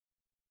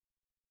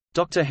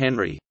Dr.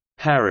 Henry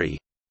Harry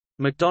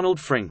McDonald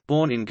Fring,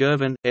 born in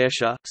Girvan,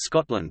 Ayrshire,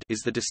 Scotland,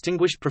 is the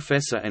Distinguished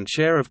Professor and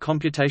Chair of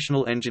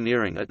Computational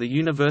Engineering at the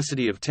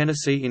University of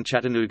Tennessee in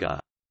Chattanooga.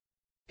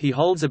 He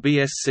holds a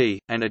BSc,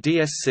 and a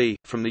DSc,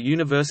 from the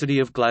University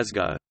of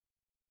Glasgow.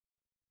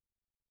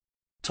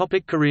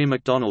 Career.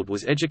 McDonald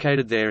was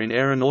educated there in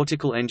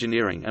aeronautical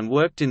engineering and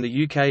worked in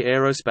the UK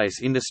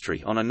aerospace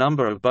industry on a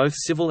number of both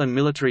civil and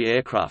military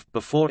aircraft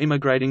before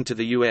immigrating to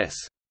the US.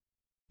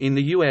 In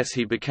the US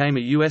he became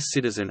a US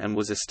citizen and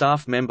was a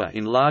staff member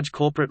in large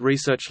corporate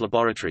research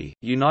laboratory,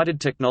 United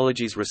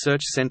Technologies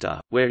Research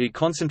Center, where he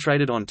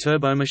concentrated on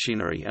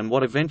turbomachinery and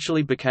what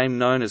eventually became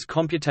known as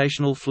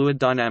computational fluid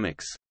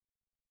dynamics.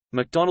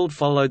 McDonald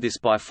followed this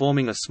by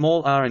forming a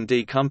small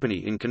R&D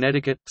company in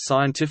Connecticut,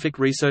 Scientific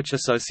Research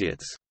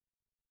Associates.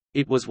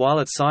 It was while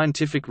at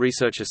Scientific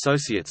Research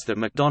Associates that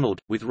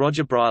McDonald, with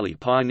Roger Briley,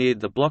 pioneered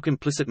the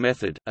block-implicit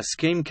method, a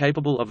scheme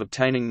capable of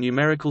obtaining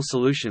numerical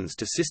solutions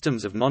to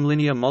systems of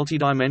nonlinear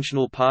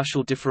multidimensional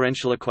partial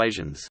differential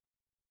equations.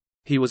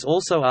 He was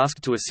also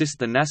asked to assist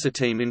the NASA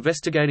team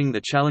investigating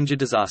the Challenger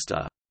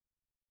disaster.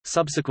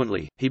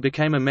 Subsequently, he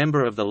became a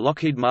member of the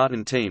Lockheed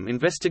Martin team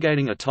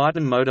investigating a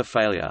Titan motor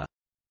failure.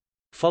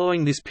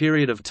 Following this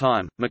period of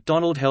time,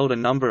 McDonald held a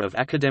number of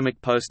academic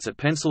posts at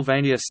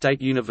Pennsylvania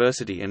State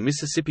University and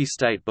Mississippi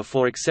State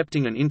before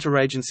accepting an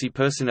interagency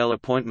personnel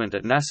appointment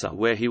at NASA,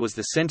 where he was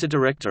the center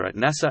director at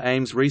NASA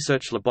Ames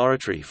Research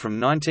Laboratory from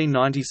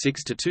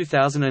 1996 to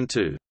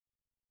 2002.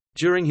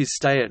 During his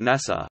stay at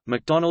NASA,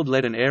 McDonald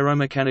led an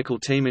aeromechanical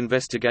team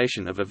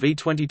investigation of a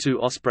V-22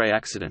 Osprey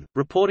accident,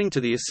 reporting to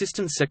the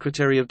Assistant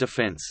Secretary of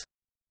Defense.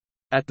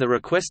 At the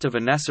request of a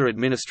NASA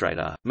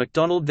administrator,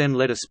 McDonald then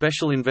led a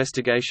special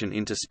investigation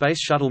into Space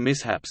Shuttle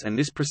mishaps, and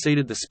this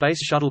preceded the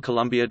Space Shuttle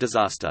Columbia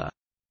disaster.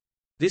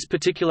 This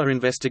particular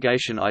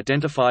investigation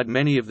identified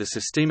many of the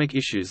systemic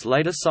issues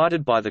later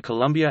cited by the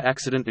Columbia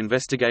Accident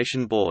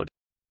Investigation Board.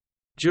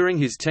 During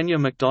his tenure,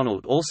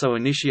 McDonald also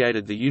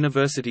initiated the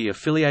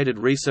University-affiliated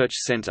Research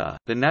Center,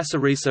 the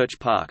NASA Research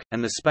Park,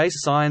 and the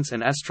Space Science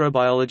and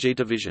Astrobiology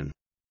Division.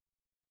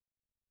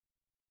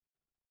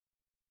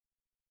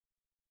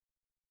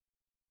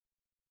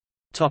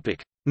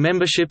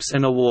 Memberships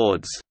and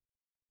awards.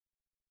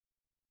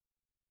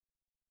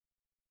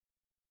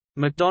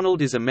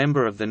 McDonald is a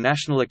member of the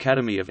National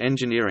Academy of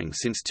Engineering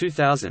since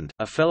 2000,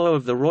 a Fellow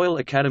of the Royal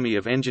Academy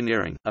of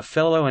Engineering, a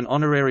Fellow and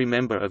Honorary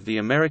Member of the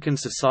American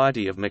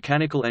Society of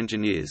Mechanical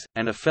Engineers,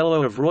 and a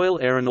Fellow of Royal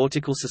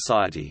Aeronautical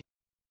Society.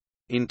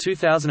 In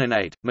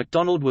 2008,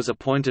 McDonald was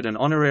appointed an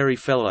Honorary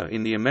Fellow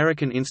in the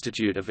American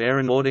Institute of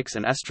Aeronautics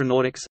and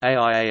Astronautics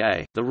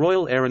 (AIAA). The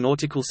Royal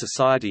Aeronautical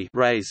Society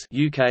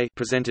 (UK)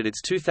 presented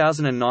its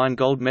 2009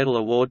 Gold Medal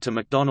Award to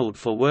McDonald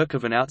for work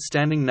of an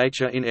outstanding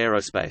nature in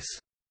aerospace.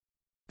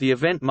 The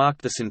event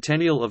marked the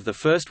centennial of the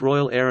first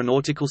Royal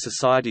Aeronautical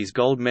Society's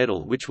Gold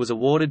Medal, which was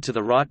awarded to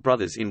the Wright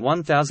brothers in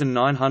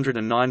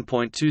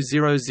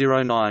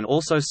 1909.2009.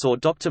 Also saw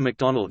Dr.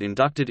 McDonald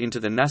inducted into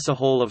the NASA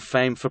Hall of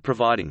Fame for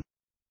providing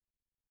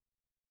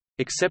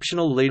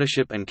exceptional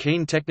leadership and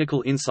keen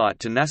technical insight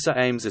to NASA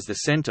Ames as the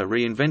center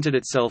reinvented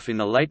itself in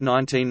the late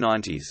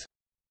 1990s.